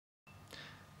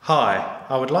Hi,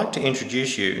 I would like to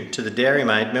introduce you to the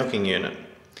Dairymaid milking unit.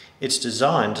 It's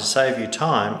designed to save you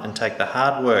time and take the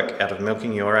hard work out of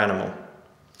milking your animal.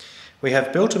 We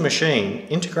have built a machine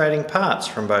integrating parts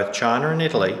from both China and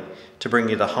Italy to bring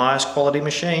you the highest quality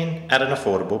machine at an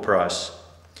affordable price.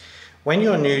 When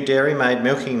your new Dairymaid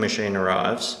milking machine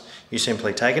arrives, you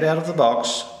simply take it out of the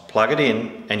box, plug it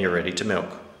in, and you're ready to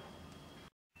milk.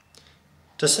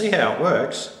 To see how it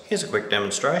works, here's a quick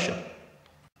demonstration.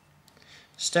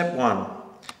 Step 1.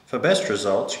 For best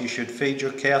results, you should feed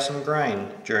your cow some grain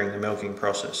during the milking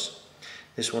process.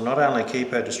 This will not only keep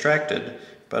her distracted,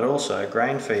 but also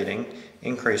grain feeding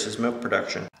increases milk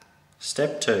production.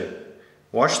 Step 2.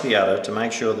 Wash the udder to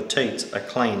make sure the teats are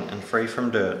clean and free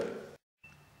from dirt.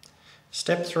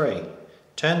 Step 3.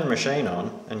 Turn the machine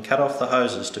on and cut off the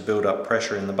hoses to build up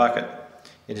pressure in the bucket.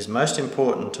 It is most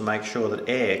important to make sure that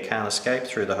air can't escape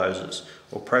through the hoses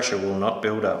or pressure will not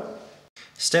build up.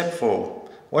 Step 4.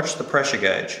 Watch the pressure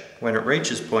gauge. When it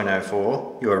reaches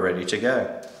 0.04, you are ready to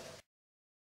go.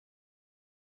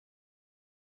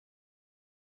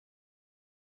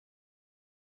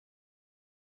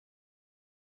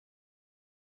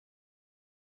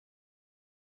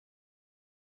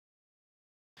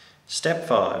 Step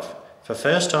 5. For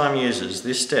first-time users,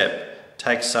 this step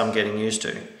takes some getting used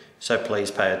to, so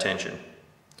please pay attention.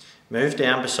 Move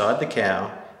down beside the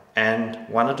cow and,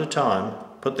 one at a time,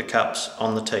 put the cups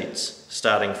on the teats,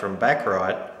 starting from back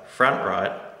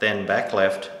right, then back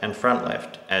left and front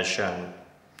left, as shown.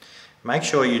 Make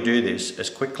sure you do this as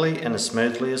quickly and as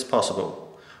smoothly as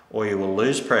possible, or you will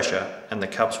lose pressure and the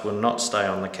cups will not stay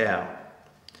on the cow.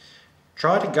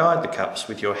 Try to guide the cups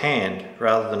with your hand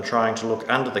rather than trying to look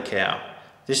under the cow.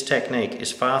 This technique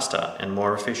is faster and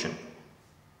more efficient.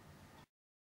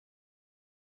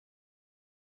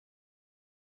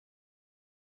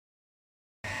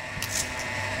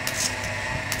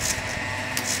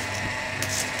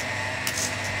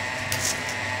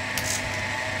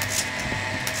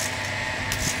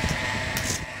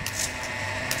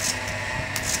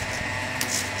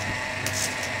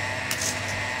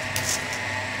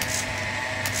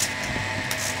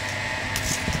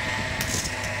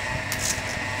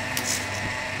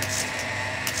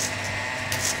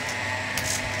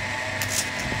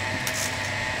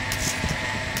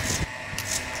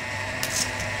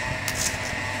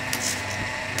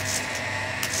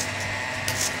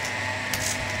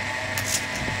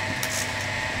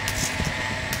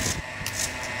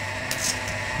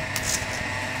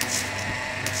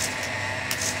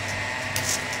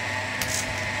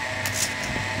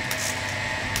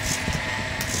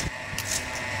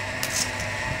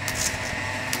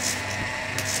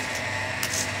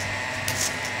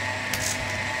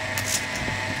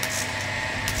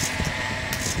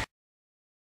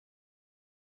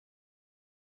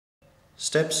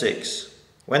 Step 6.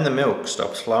 When the milk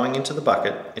stops flowing into the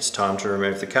bucket, it's time to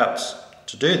remove the cups.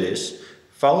 To do this,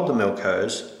 fold the milk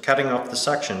hose, cutting off the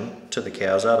suction to the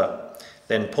cow's udder.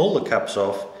 Then pull the cups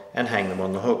off and hang them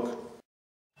on the hook.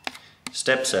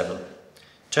 Step 7.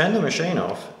 Turn the machine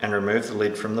off and remove the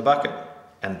lid from the bucket.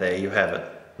 And there you have it.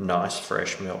 Nice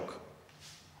fresh milk.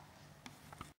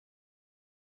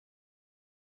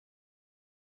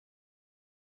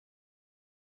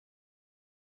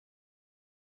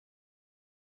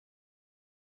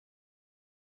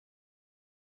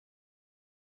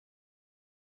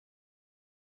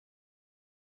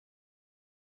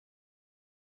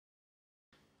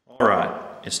 Alright,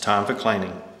 it's time for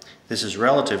cleaning. This is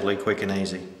relatively quick and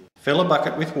easy. Fill a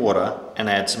bucket with water and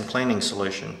add some cleaning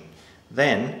solution.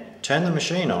 Then, turn the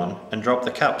machine on and drop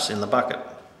the cups in the bucket.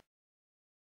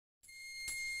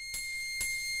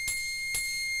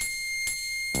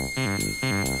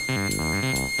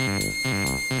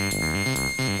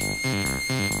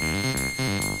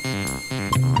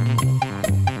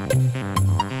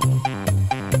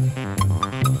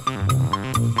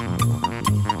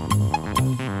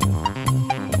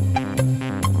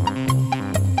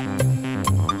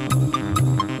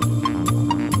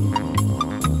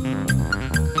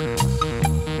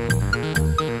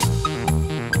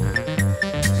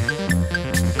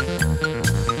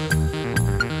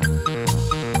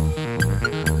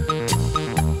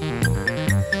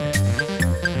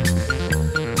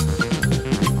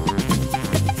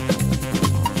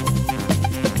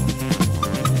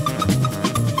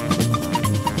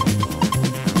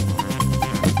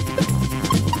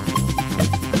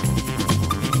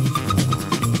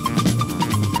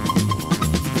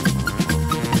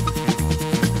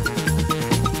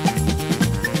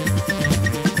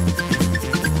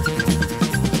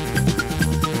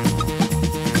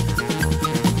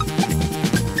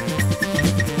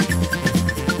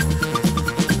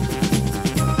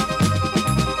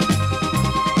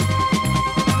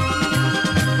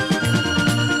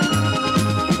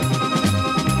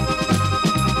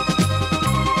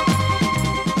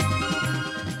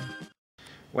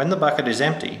 When the bucket is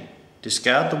empty,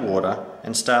 discard the water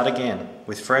and start again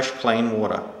with fresh, clean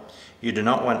water. You do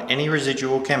not want any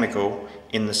residual chemical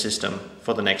in the system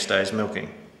for the next day's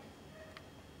milking.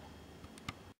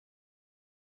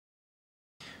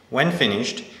 When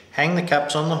finished, hang the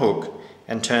cups on the hook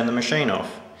and turn the machine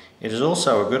off. It is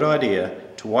also a good idea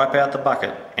to wipe out the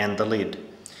bucket and the lid.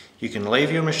 You can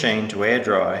leave your machine to air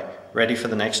dry, ready for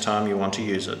the next time you want to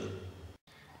use it.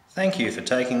 Thank you for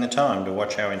taking the time to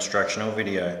watch our instructional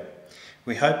video.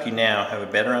 We hope you now have a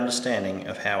better understanding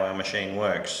of how our machine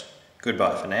works.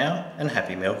 Goodbye for now and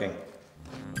happy milking.